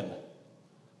little bit.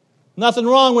 Nothing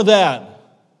wrong with that.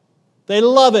 They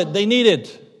love it. They need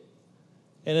it.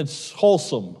 And it's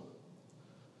wholesome.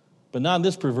 But not in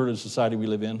this perverted society we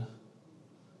live in.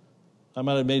 I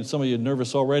might have made some of you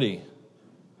nervous already.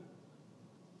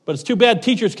 But it's too bad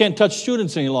teachers can't touch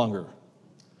students any longer.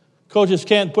 Coaches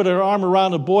can't put their arm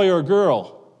around a boy or a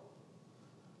girl.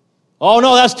 Oh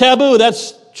no, that's taboo.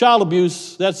 That's child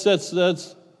abuse.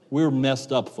 We're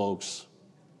messed up, folks.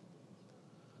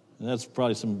 And that's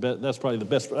probably the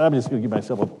best. I'm just going to give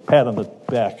myself a pat on the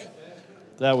back.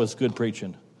 That was good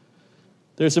preaching.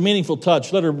 There's a meaningful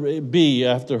touch. Letter B,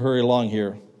 I have to hurry along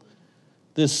here.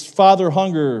 This father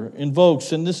hunger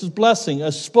invokes, and this is blessing,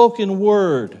 a spoken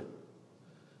word.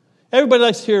 Everybody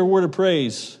likes to hear a word of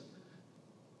praise.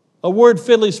 A word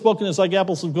fitly spoken is like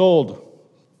apples of gold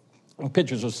and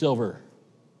pitchers of silver.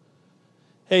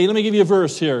 Hey, let me give you a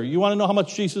verse here. You want to know how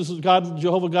much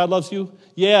Jehovah God loves you?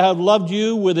 Yeah, I have loved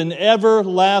you with an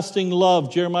everlasting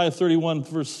love. Jeremiah 31,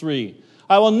 verse 3.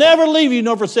 I will never leave you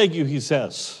nor forsake you, he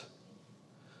says.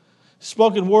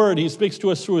 Spoken word, he speaks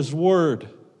to us through his word.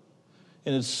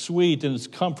 And it's sweet and it's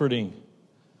comforting.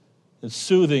 It's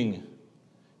soothing.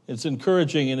 It's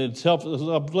encouraging and it's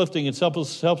uplifting. It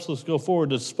helps us go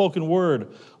forward. It's spoken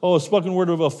word. Oh, a spoken word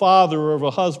of a father or of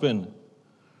a husband.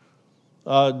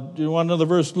 Do you want another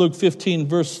verse? Luke 15,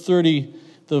 verse 30.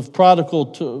 The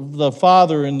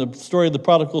father in the story of the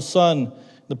prodigal son,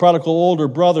 the prodigal older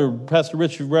brother. Pastor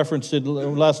Richard referenced it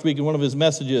last week in one of his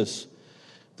messages.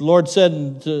 The Lord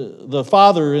said to the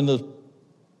father in the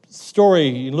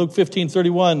story in Luke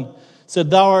 15:31, said,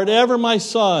 "Thou art ever my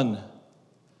son,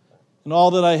 and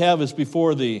all that I have is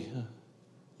before thee.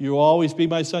 You will always be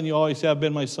my son. You always have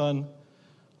been my son."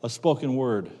 A spoken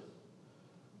word.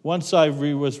 Once I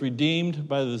was redeemed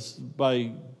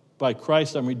by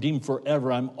Christ, I'm redeemed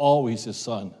forever. I'm always his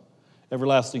son,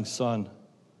 everlasting son.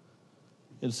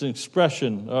 It's an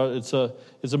expression. It's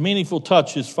a meaningful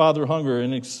touch. His father hunger,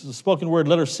 and it's a spoken word.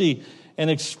 Letter C, an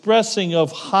expressing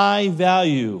of high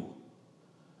value.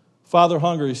 Father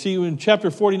hunger. You see, in chapter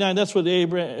 49, that's what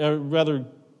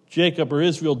Jacob or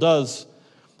Israel does.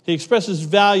 He expresses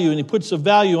value, and he puts a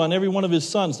value on every one of his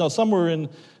sons. Now, some were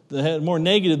more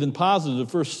negative than positive. The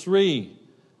first three.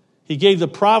 He gave the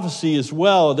prophecy as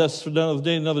well. That's another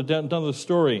day, another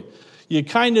story. You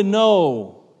kind of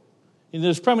know. And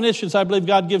there's premonitions I believe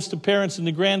God gives to parents and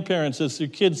to grandparents as their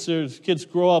kids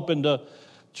grow up into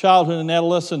childhood and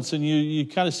adolescence, and you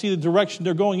kind of see the direction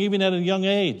they're going, even at a young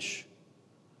age.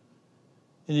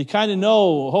 And you kind of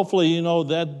know, hopefully, you know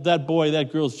that boy,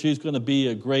 that girl, she's going to be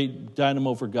a great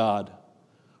dynamo for God,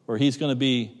 or he's going to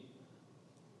be.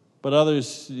 But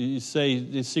others, you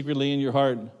say secretly in your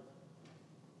heart,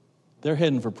 they're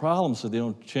heading for problems if they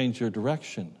don't change their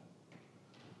direction.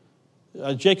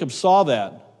 Jacob saw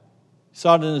that. He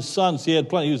saw it in his sons. He had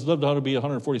plenty. He lived to be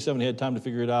 147. He had time to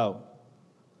figure it out.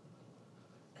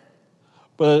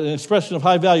 But an expression of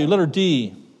high value. Letter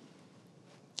D,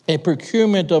 a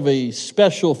procurement of a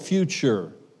special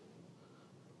future.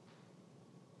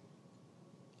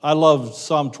 I love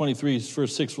Psalm 23,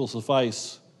 verse 6 will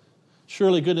suffice.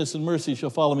 Surely goodness and mercy shall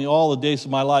follow me all the days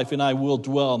of my life, and I will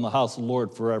dwell in the house of the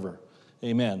Lord forever.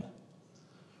 Amen.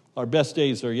 Our best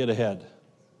days are yet ahead.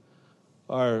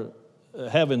 Our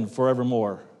heaven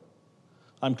forevermore.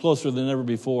 I'm closer than ever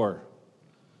before.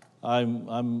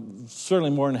 I'm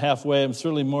certainly more than halfway. I'm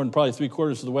certainly more than probably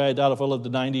 3/4 of the way. I doubt if I live to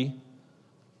 90.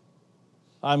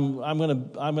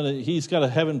 He's got a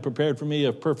heaven prepared for me,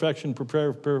 a perfection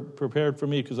prepared for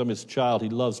me because I'm his child. He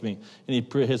loves me, and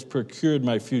he has procured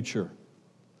my future.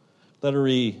 Letter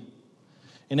E,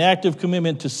 an active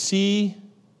commitment to see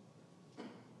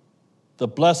the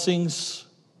blessings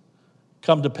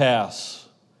come to pass.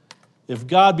 If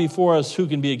God be for us, who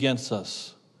can be against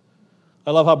us?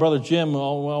 I love how Brother Jim,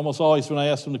 almost always when I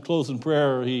ask him to close in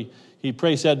prayer, he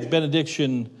prays that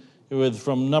benediction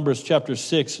from Numbers chapter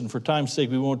 6, and for time's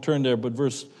sake we won't turn there, but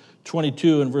verse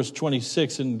 22 and verse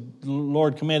 26, and the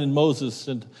Lord commanded Moses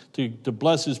to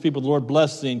bless his people. The Lord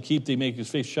bless thee and keep thee, make his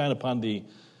face shine upon thee,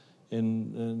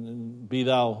 and be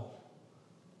thou,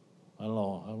 I don't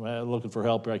know, I'm looking for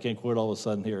help here. I can't quote all of a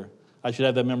sudden here. I should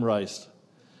have that memorized.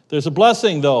 There's a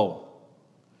blessing, though.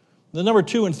 The number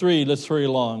 2 and 3, let's hurry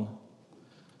along.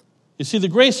 You see, the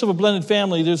grace of a blended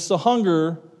family, there's the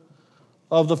hunger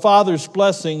of the Father's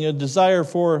blessing, a desire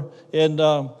for, and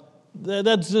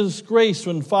that's this grace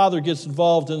when Father gets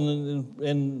involved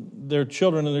in their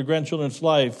children and their grandchildren's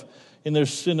life, in their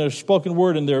spoken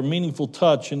word, in their meaningful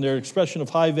touch, in their expression of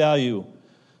high value.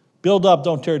 Build up,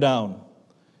 don't tear down.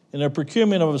 in a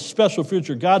procurement of a special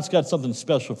future. God's got something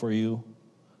special for you.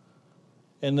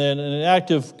 And then an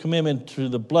active commitment to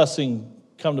the blessing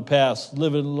come to pass.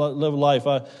 Live a life.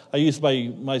 I used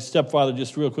my stepfather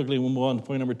just real quickly. We'll move on to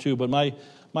point number 2. But my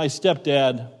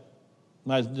stepdad,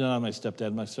 let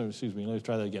me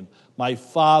try that again. My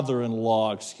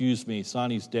father-in-law,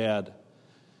 Sonny's dad.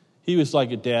 He was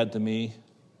like a dad to me.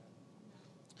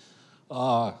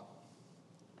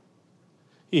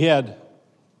 He had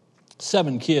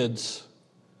 7 kids.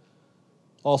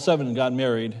 All 7 got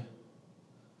married.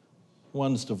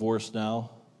 One's divorced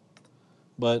now.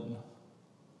 But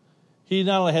he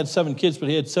not only had 7 kids, but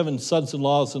he had 7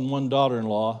 sons-in-laws and 1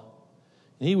 daughter-in-law.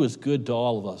 And he was good to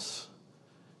all of us.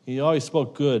 He always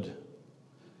spoke good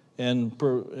and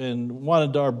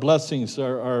wanted our blessings,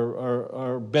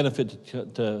 our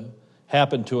benefit to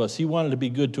happen to us. He wanted to be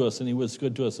good to us, and he was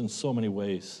good to us in so many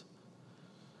ways.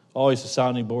 Always a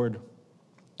sounding board.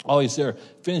 Always there.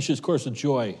 Finished his course of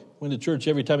joy. Went to church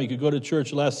every time he could go to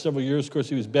church. The last several years, of course,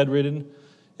 he was bedridden,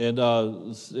 and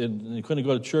he couldn't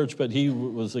go to church, but he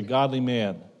was a godly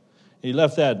man. He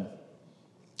left that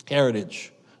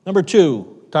heritage. Number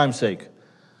 2, time's sake.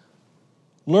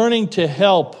 Learning to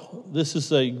help. This is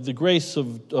the grace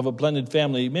of a blended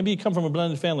family. Maybe you come from a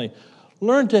blended family.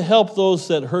 Learn to help those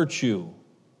that hurt you.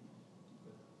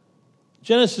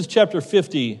 Genesis chapter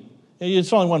 50.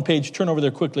 It's only one page. Turn over there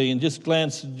quickly and just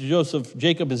glance.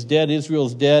 Jacob is dead. Israel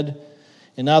is dead.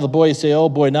 And now the boys say, oh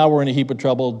boy, now we're in a heap of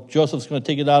trouble. Joseph's going to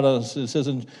take it out on us. It says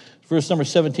in verse number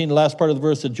 17, the last part of the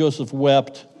verse, that Joseph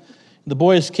wept. The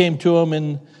boys came to him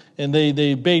and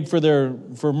they begged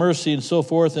for mercy and so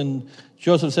forth. And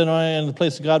Joseph said, I am in the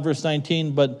place of God, verse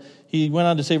 19. But he went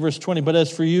on to say, verse 20, but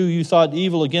as for you, you thought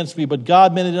evil against me, but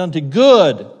God meant it unto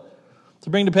good to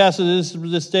bring to pass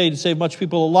this day to save much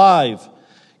people alive.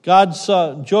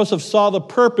 Joseph saw the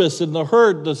purpose and the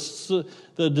hurt,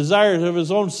 the desire of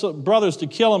his own brothers to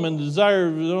kill him, and the desire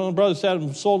of his own brothers to have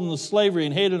him sold into slavery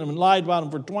and hated him and lied about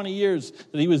him for 20 years,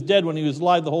 that he was dead when he was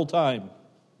alive the whole time.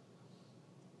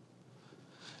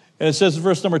 And it says in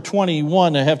verse number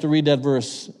 21, I have to read that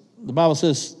verse. The Bible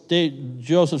says,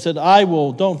 Joseph said,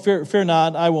 don't fear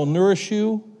not, I will nourish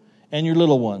you and your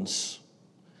little ones.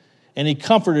 And he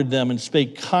comforted them and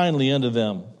spake kindly unto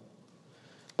them.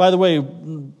 By the way,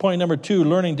 point number 2,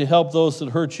 learning to help those that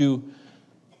hurt you.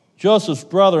 Joseph's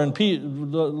brother, and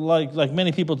like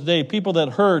many people today, people that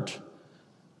hurt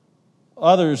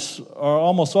others are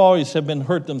almost always have been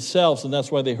hurt themselves, and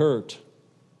that's why they hurt.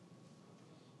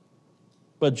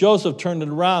 But Joseph turned it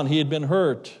around. He had been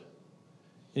hurt,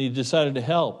 and he decided to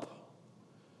help.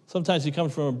 Sometimes he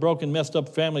comes from a broken, messed up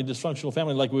family, dysfunctional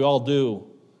family like we all do.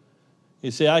 You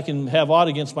say, I can have aught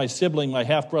against my sibling, my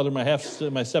half-brother,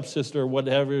 my stepsister,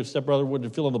 whatever, stepbrother,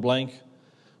 would fill in the blank,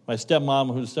 my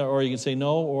stepmom, or you can say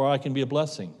no, or I can be a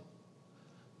blessing.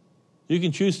 You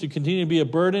can choose to continue to be a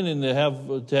burden and to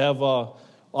have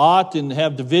aught and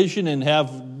have division and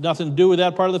have nothing to do with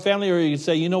that part of the family, or you can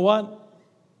say, you know what?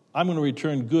 I'm going to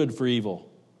return good for evil.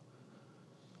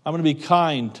 I'm going to be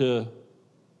kind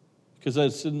because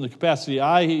that's in the capacity.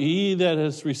 He that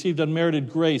has received unmerited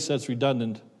grace, that's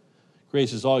redundant.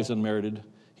 Grace is always unmerited.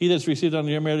 He that's received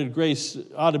unmerited grace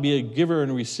ought to be a giver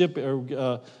and a recipient,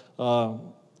 a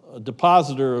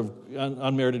depositor of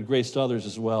unmerited grace to others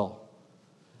as well.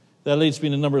 That leads me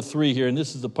to number 3 here, and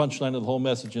this is the punchline of the whole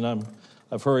message, and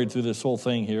I've hurried through this whole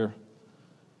thing here.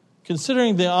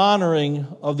 Considering the honoring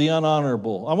of the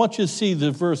unhonorable. I want you to see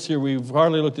the verse here. We've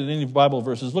hardly looked at any Bible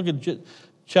verses. Look at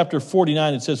chapter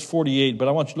 49. It says 48, but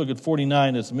I want you to look at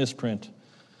 49 as a misprint.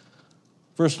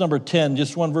 Verse number 10,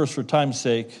 just one verse for time's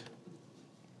sake.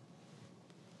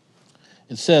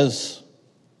 It says,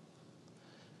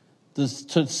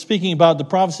 speaking about the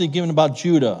prophecy given about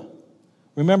Judah.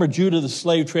 Remember Judah the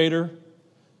slave trader?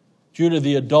 Judah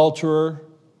the adulterer?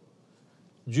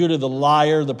 Judah the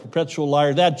liar, the perpetual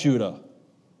liar? That Judah.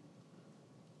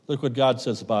 Look what God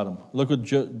says about him. Look what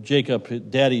Jacob,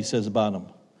 daddy, says about him.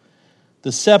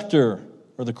 The scepter,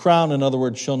 or the crown, in other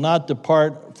words, shall not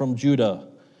depart from Judah,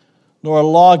 nor a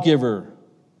lawgiver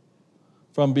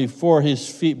from between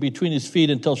his feet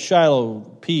until Shiloh,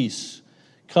 peace,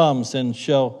 comes, and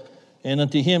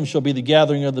unto him shall be the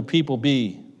gathering of the people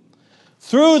be.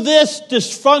 Through this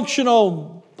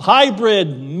dysfunctional,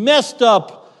 hybrid, messed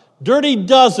up, dirty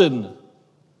dozen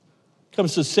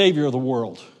comes the Savior of the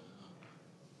world.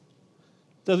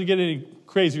 Doesn't get any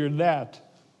crazier than that.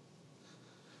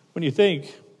 When you think,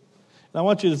 and I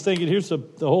want you to think, and here's the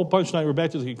whole punchline, we're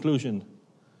back to the conclusion.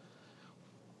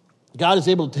 God is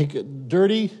able to take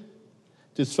dirty,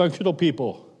 dysfunctional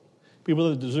people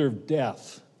that deserve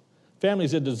death,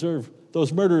 families that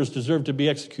those murderers deserve to be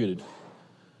executed.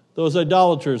 those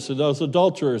idolaters and those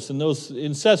adulterers and those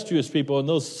incestuous people and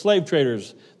those slave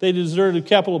traders, they deserved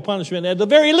capital punishment at the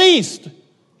very least.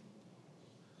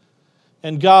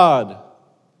 And God,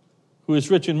 who is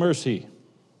rich in mercy,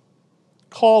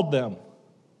 called them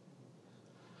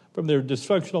from their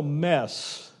dysfunctional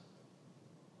mess.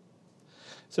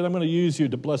 Said, I'm going to use you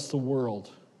to bless the world.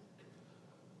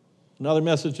 Another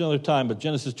message another time, but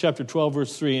Genesis chapter 12,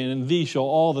 verse 3, and in thee shall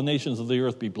all the nations of the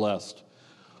earth be blessed.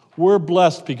 We're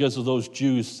blessed because of those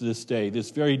Jews this day.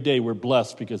 This very day we're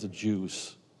blessed because of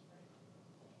Jews.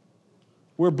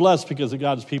 We're blessed because of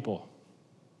God's people.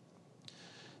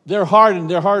 They're hardened,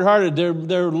 they're hard-hearted,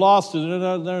 they're lost, and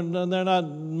they're not,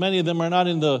 many of them are not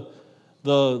in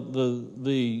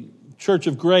the church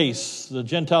of grace, the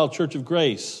Gentile church of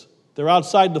grace. They're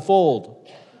outside the fold.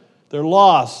 They're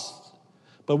lost.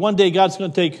 But one day God's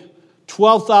going to take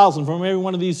 12,000 from every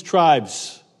one of these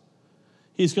tribes.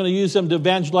 He's going to use them to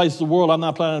evangelize the world. I'm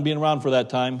not planning on being around for that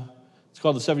time. It's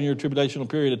called the 7-year tribulational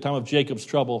period, a time of Jacob's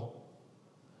trouble.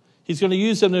 He's going to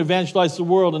use them to evangelize the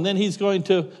world. And then he's going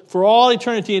to, for all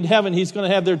eternity in heaven, he's going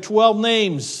to have their 12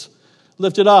 names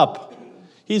lifted up.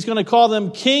 He's going to call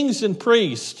them kings and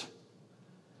priests.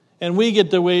 And we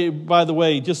get the way, by the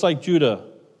way, just like Judah,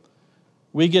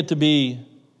 we get to be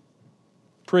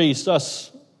priests,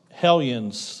 us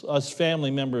hellions, us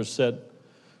family members that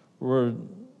were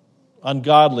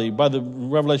ungodly. By the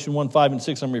Revelation 1, 5, and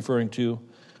 6 I'm referring to.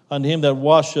 Unto him that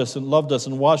washed us and loved us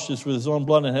and washed us with his own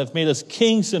blood and hath made us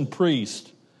kings and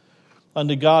priests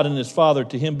unto God and his Father.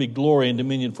 To him be glory and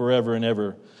dominion forever and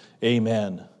ever.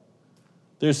 Amen.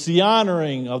 There's the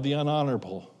honoring of the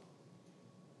unhonorable.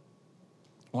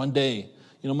 One day,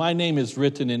 my name is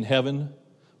written in heaven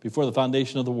before the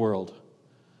foundation of the world.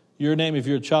 Your name, if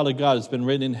you're a child of God, has been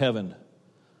written in heaven.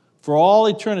 For all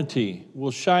eternity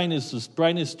will shine as the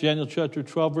brightness, Daniel chapter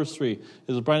 12, verse 3,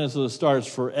 as the brightness of the stars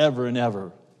forever and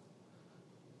ever.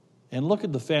 And look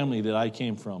at the family that I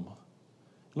came from.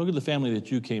 Look at the family that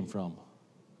you came from.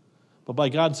 But by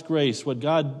God's grace, what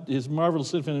God, his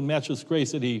marvelous, infinite, and matchless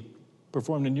grace that he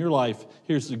performed in your life,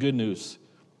 here's the good news.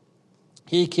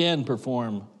 He can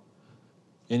perform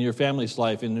in your family's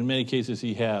life, and in many cases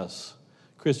he has.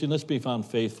 Christian, let's be found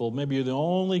faithful. Maybe you're the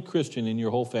only Christian in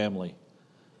your whole family.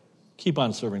 Keep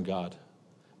on serving God.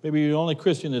 Maybe you're the only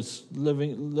Christian that's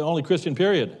living, the only Christian,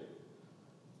 period.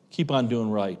 Keep on doing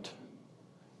right.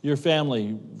 Your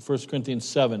family, 1 Corinthians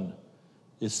 7,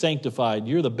 is sanctified.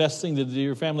 You're the best thing that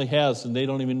your family has, and they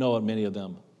don't even know it, many of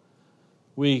them.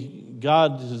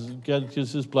 God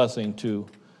gives his blessing to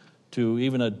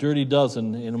even a dirty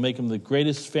dozen, and make them the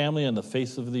greatest family on the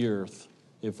face of the earth.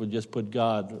 If we just put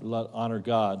God, honor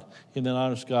God. And then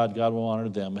honors God, God will honor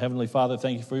them. Heavenly Father,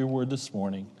 thank you for your word this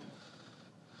morning.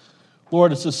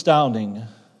 Lord, it's astounding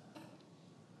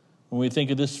when we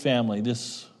think of this family,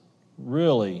 this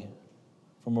really,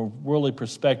 from a worldly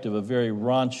perspective, a very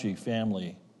raunchy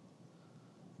family,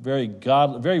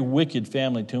 very wicked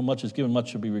family, to whom much is given, much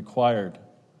shall be required.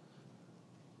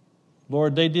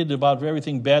 Lord, they did about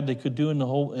everything bad they could do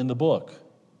in the book.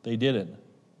 They did it.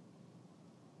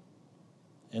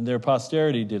 And their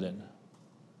posterity did it. And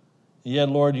yet,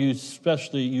 Lord, you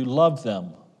loved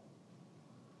them.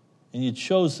 And you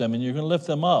chose them, and you're going to lift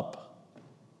them up.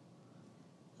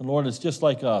 And Lord, it's just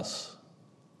like us.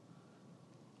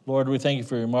 Lord, we thank you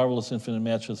for your marvelous, infinite,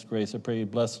 matchless grace. I pray you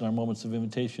bless in our moments of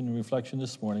invitation and reflection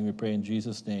this morning. We pray in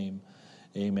Jesus' name.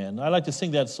 Amen. I'd like to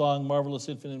sing that song, Marvelous,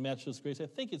 Infinite, Matchless Grace. I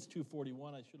think it's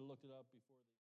 241. I should have looked it up before.